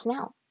pointed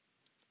snout.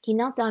 He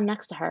knelt down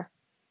next to her.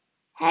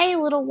 "Hey,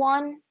 little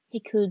one," he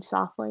cooed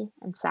softly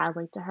and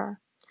sadly to her.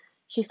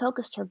 She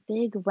focused her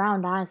big,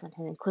 round eyes on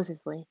him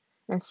inquisitively,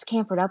 and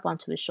scampered up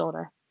onto his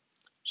shoulder.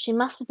 She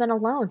must have been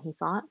alone, he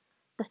thought.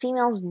 The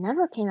females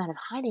never came out of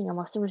hiding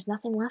unless there was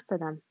nothing left for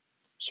them.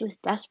 She was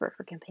desperate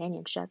for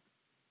companionship.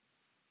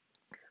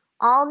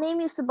 "I'll name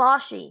you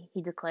Sabashi,"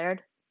 he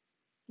declared.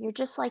 "You're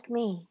just like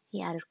me,"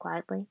 he added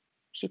quietly.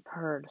 She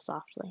purred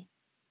softly.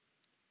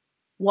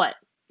 "What,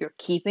 you're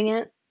keeping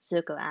it?"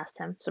 Zuko asked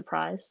him,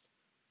 surprised.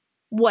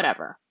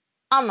 "Whatever.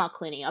 I'm not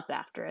cleaning up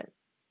after it."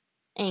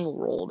 Aang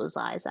rolled his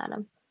eyes at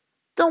him.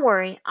 "Don't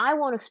worry, I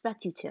won't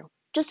expect you to.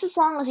 Just as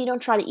long as you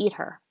don't try to eat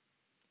her."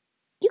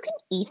 "You can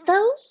eat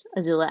those?"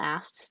 Azula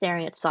asked,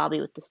 staring at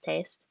Sabi with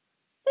distaste.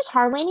 "There's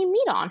hardly any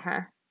meat on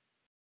her."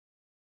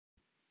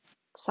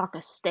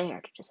 Sokka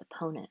stared at his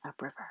opponent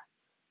upriver.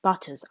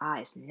 Bato's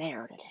eyes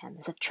narrowed at him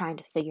as if trying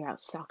to figure out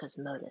Sokka's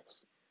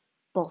motives.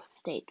 Both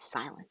stayed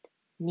silent,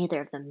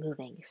 neither of them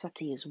moving except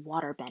to use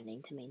water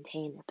bending to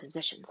maintain their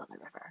positions on the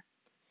river.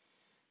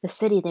 The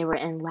city they were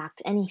in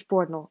lacked any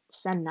formidable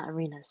Sedna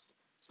arenas,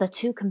 so the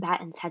two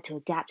combatants had to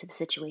adapt to the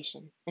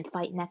situation and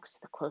fight next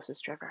to the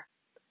closest river.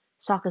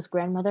 Sokka's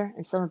grandmother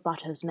and some of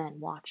Bato's men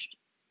watched.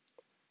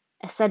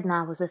 A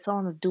Sedna was a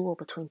form of duel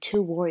between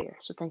two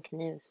warriors within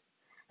canoes.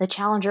 The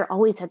challenger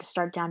always had to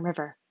start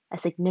downriver, a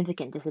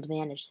significant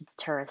disadvantage to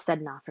deter a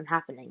Sedna from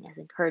happening as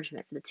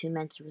encouragement for the two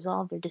men to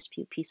resolve their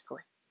dispute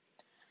peacefully.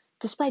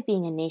 Despite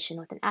being a nation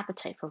with an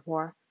appetite for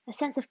war, a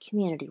sense of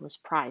community was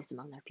prized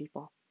among their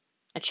people.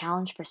 A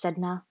challenge for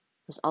Sedna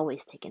was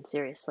always taken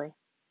seriously.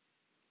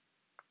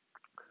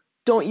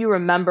 "Don't you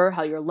remember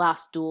how your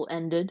last duel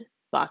ended?"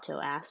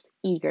 Bato asked,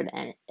 eager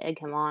to egg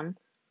him on.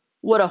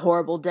 "What a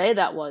horrible day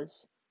that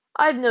was!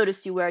 I've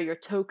noticed you wear your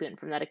token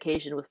from that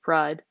occasion with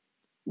pride.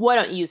 Why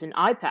don't you use an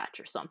eye patch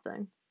or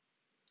something?"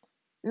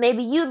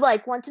 "Maybe you'd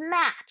like one to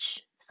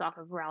match,"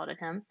 Sokka growled at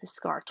him, his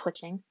scar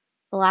twitching.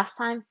 The last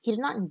time, he did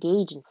not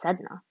engage in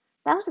Sedna.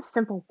 That was a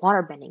simple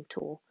water-bending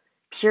tool,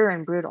 pure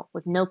and brutal,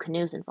 with no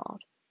canoes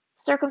involved.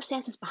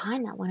 Circumstances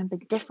behind that would have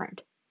been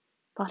different.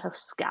 Bato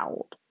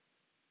scowled.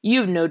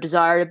 "You've no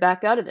desire to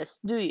back out of this,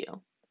 do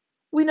you?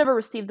 We never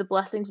received the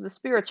blessings of the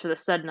spirits for the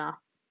Sedna."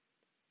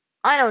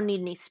 "I don't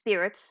need any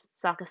spirits,"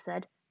 Sokka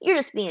said. "You're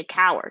just being a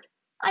coward.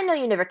 I know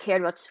you never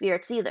cared about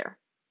spirits either."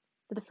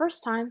 For the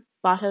first time,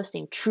 Bato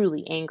seemed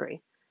truly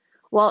angry.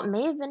 While it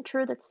may have been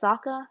true that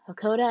Sokka,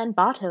 Hakoda, and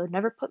Bato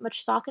never put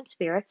much stock in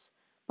spirits,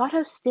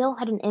 Bato still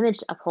had an image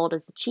to uphold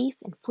as the chief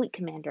and fleet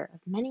commander of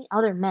many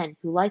other men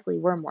who likely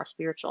were more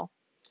spiritual.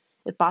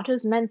 If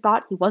Bato's men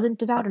thought he wasn't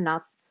devout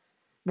enough,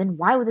 then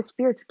why would the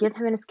spirits give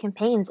him and his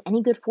companions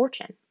any good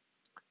fortune?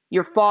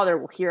 Your father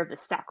will hear of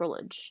this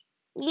sacrilege.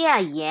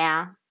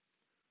 Yeah.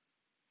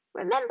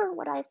 Remember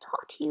what I have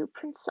taught you,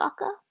 Prince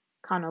Sokka,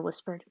 Kana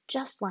whispered,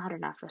 just loud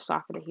enough for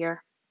Sokka to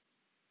hear.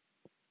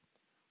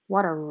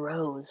 Water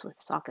rose with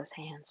Sokka's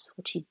hands,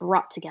 which he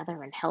brought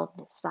together and held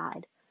at his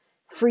side,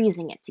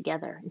 freezing it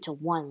together into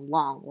one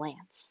long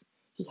lance.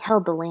 He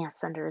held the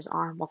lance under his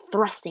arm while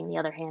thrusting the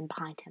other hand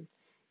behind him,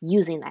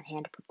 using that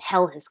hand to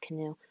propel his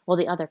canoe while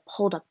the other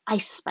pulled up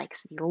ice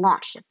spikes that he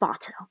launched at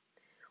Bato.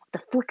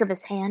 With a flick of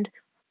his hand,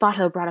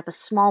 Bato brought up a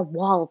small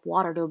wall of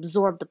water to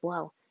absorb the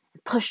blow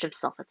and pushed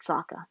himself at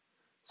Sokka.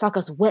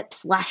 Sokka's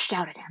whips lashed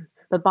out at him,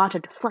 but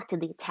Bato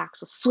deflected the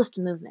attacks with swift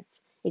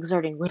movements,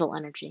 exerting little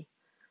energy.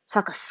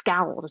 Sokka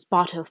scowled as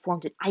Bato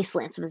formed an ice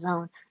lance of his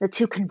own, and the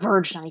two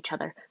converged on each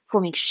other,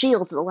 forming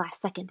shields at the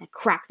last second that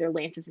cracked their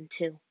lances in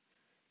two.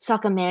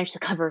 Sokka managed to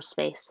cover his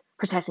face,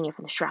 protecting it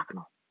from the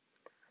shrapnel.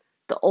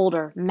 The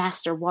older,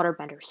 master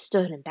waterbender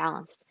stood and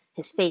balanced,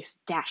 his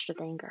face dashed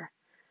with anger.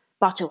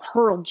 Bato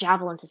hurled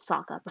javelins at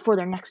Sokka before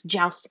their next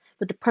joust,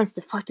 but the prince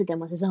deflected them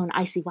with his own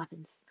icy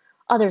weapons.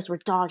 Others were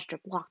dodged or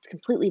blocked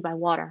completely by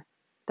water.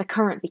 The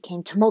current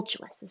became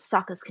tumultuous as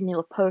Sokka's canoe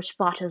approached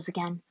Bato's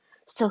again,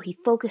 so he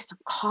focused on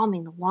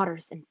calming the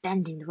waters and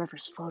bending the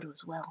river's flow to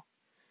his will.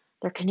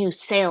 Their canoes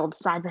sailed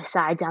side by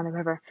side down the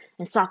river,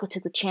 and Sokka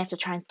took the chance to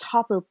try and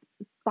topple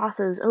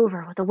Bathos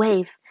over with a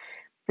wave,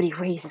 but he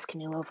raised his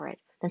canoe over it,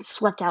 then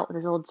swept out with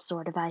his old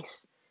sword of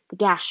ice. The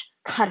gash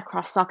cut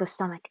across Sokka's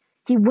stomach.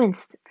 He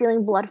winced,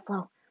 feeling blood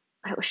flow,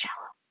 but it was shallow.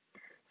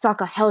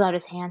 Sokka held out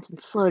his hands and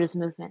slowed his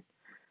movement.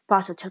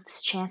 Bato took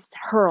this chance to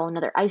hurl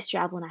another ice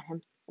javelin at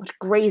him, which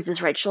grazed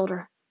his right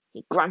shoulder.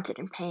 He grunted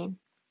in pain.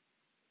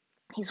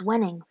 He's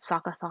winning,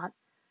 Sokka thought.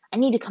 I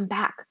need to come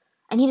back.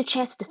 I need a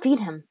chance to defeat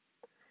him.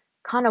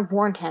 Kana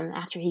warned him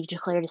after he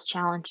declared his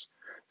challenge.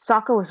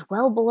 Sokka was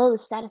well below the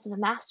status of a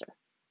master,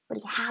 but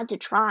he had to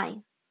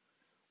try.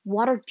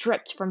 Water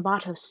dripped from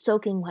Bato's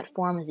soaking wet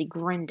form as he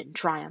grinned in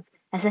triumph,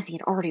 as if he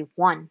had already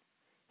won.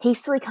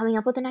 Hastily coming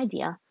up with an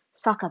idea,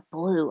 Sokka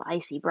blew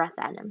icy breath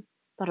at him.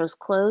 Bato's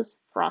clothes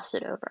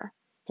frosted over.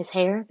 His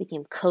hair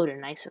became coated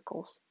in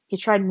icicles. He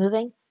tried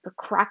moving, but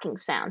cracking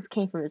sounds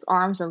came from his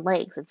arms and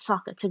legs, and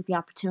Sokka took the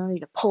opportunity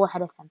to pull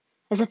ahead of him,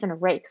 as if in a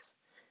race.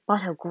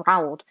 Bato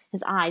growled,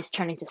 his eyes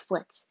turning to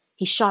slits.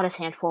 He shot his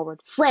hand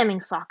forward, slamming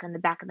Sokka in the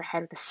back of the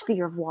head with a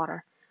sphere of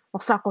water.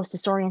 While Sokka was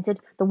disoriented,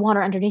 the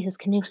water underneath his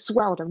canoe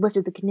swelled and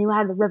lifted the canoe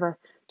out of the river,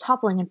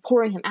 toppling and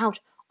pouring him out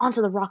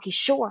onto the rocky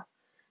shore.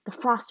 The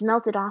frost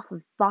melted off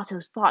of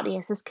Bato's body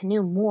as his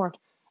canoe moored,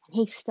 and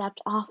he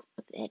stepped off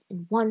of it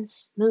in one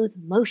smooth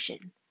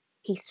motion.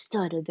 He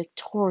stood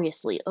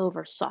victoriously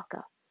over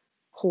Sokka,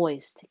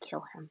 poised to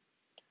kill him.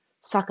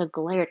 Sokka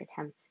glared at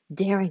him,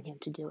 daring him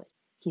to do it.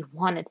 He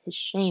wanted his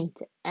shame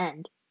to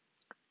end.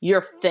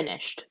 You're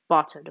finished,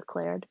 Bato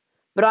declared.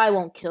 But I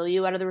won't kill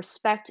you out of the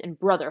respect and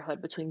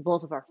brotherhood between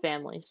both of our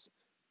families.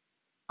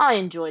 I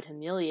enjoyed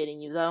humiliating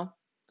you, though.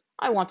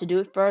 I want to do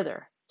it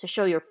further, to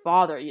show your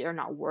father you're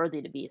not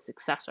worthy to be his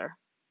successor.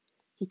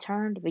 He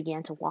turned and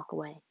began to walk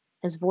away,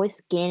 his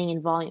voice gaining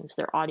in volume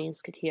so their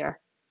audience could hear.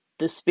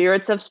 The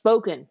spirits have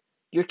spoken.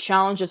 Your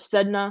challenge of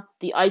Sedna,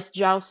 the ice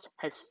joust,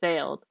 has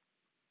failed.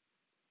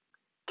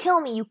 Kill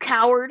me, you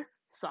coward!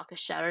 Sokka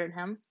shouted at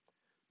him.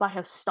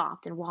 Bato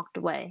stopped and walked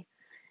away,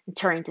 and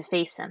turning to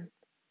face him.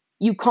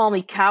 You call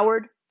me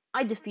coward?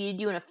 I defeated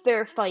you in a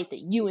fair fight that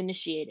you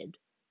initiated.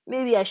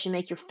 Maybe I should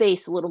make your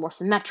face a little more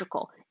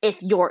symmetrical,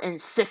 if you're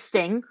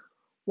insisting.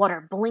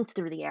 Water blinked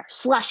through the air,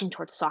 slashing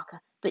towards Sokka,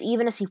 but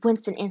even as he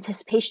winced in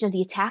anticipation of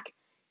the attack,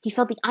 he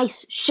felt the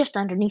ice shift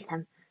underneath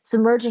him,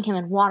 submerging him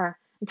in water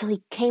until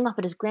he came up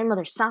at his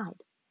grandmother's side.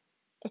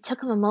 It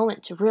took him a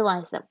moment to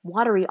realize that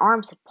watery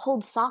arms had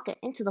pulled Sokka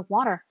into the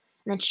water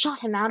and then shot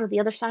him out of the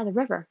other side of the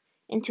river,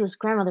 into his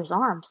grandmother's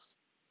arms.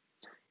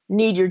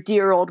 Need your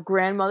dear old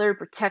grandmother to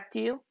protect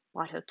you?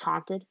 Bato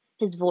taunted,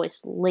 his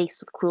voice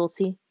laced with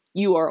cruelty.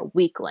 You are a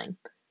weakling.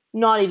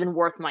 Not even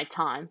worth my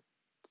time.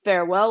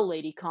 Farewell,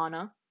 Lady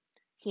Kana.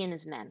 He and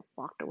his men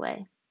walked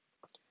away.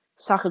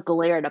 Sokka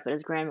glared up at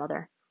his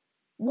grandmother.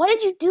 Why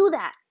did you do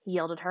that? He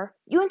yelled at her.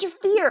 You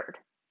interfered.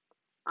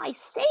 I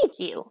saved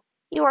you.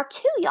 You are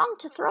too young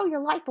to throw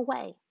your life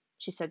away,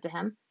 she said to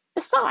him.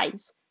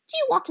 Besides, do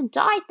you want to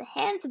die at the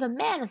hands of a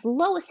man as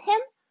low as him?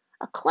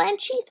 A clan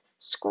chief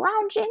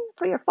scrounging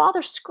for your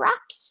father's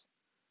scraps?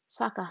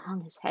 Sokka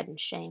hung his head in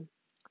shame.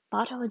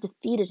 Bato had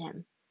defeated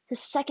him,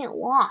 his second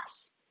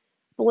loss.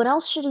 But what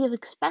else should he have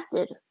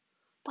expected?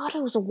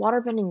 Bato was a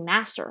waterbending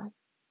master.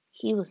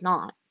 He was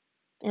not.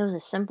 It was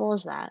as simple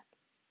as that.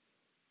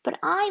 But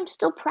I'm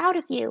still proud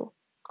of you.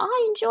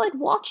 I enjoyed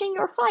watching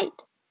your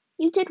fight.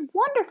 You did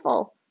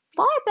wonderful,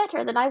 far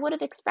better than I would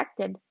have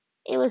expected.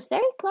 It was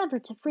very clever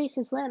to freeze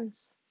his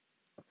limbs.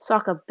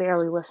 Sokka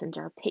barely listened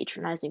to her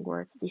patronizing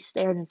words as he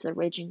stared into the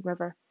raging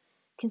river,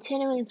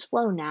 continuing its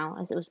flow now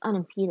as it was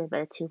unimpeded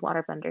by the two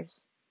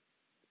waterbenders.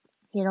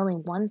 He had only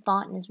one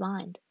thought in his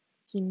mind.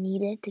 He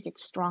needed to get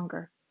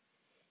stronger.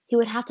 He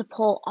would have to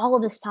pull all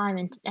of his time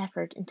and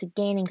effort into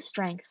gaining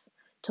strength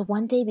to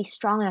one day be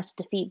strong enough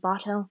to defeat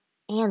Bato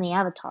and the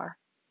Avatar.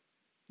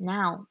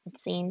 Now, it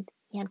seemed,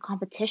 he had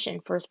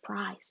competition for his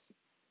prize.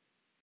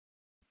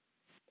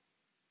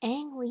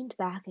 Aang leaned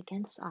back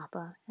against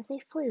Appa as they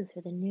flew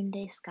through the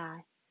noonday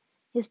sky,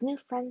 his new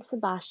friend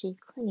Sabashi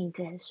clinging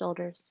to his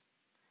shoulders.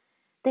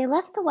 They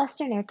left the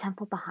Western Air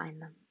Temple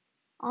behind them.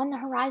 On the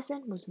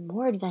horizon was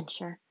more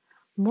adventure,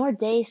 more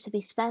days to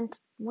be spent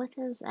with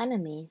his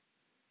enemy.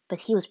 But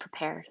he was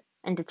prepared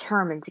and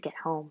determined to get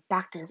home,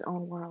 back to his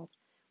own world,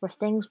 where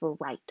things were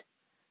right.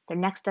 Their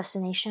next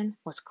destination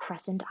was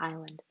Crescent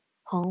Island,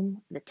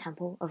 home of the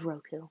Temple of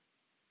Roku.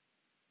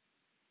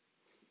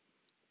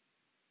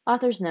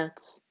 Author's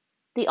notes.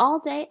 The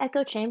all-day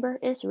echo chamber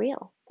is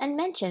real and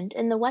mentioned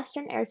in the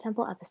Western Air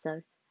Temple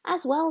episode,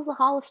 as well as the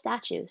Hall of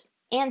Statues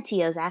and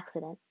Tio's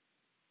accident.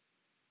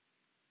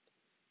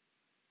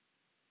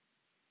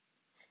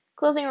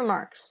 Closing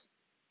remarks.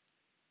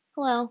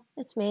 Hello,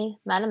 it's me,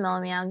 Madam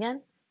Melomeow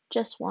again.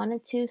 Just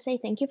wanted to say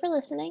thank you for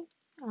listening.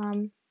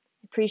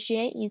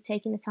 Appreciate you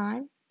taking the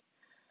time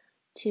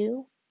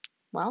to,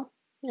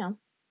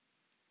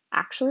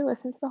 actually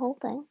listen to the whole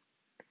thing.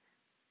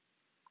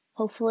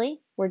 Hopefully,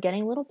 we're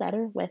getting a little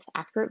better with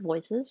accurate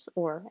voices,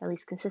 or at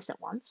least consistent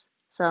ones.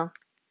 So,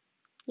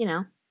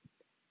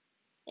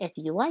 if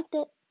you liked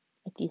it,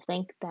 if you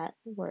think that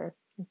we're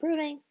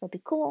improving, that'd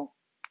be cool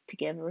to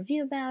give a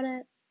review about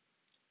it.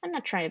 I'm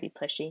not trying to be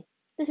pushy.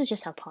 This is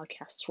just how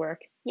podcasts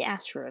work. You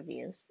ask for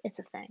reviews. It's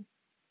a thing.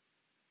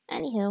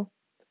 Anywho,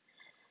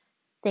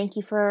 thank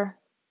you for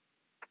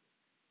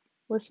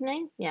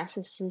listening. Yes,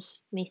 this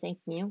is me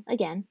thanking you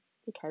again,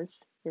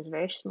 because there's a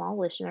very small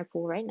listener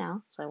pool right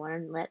now, so I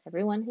want to let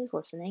everyone who's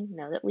listening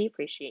know that we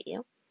appreciate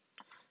you.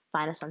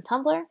 Find us on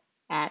Tumblr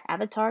at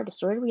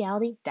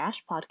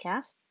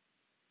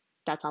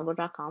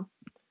avatar-podcast.tumblr.com,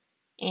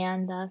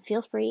 and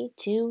feel free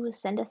to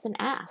send us an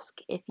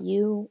ask if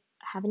you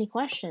have any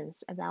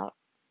questions about,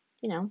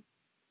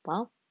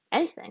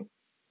 anything.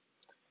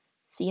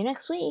 See you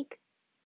next week.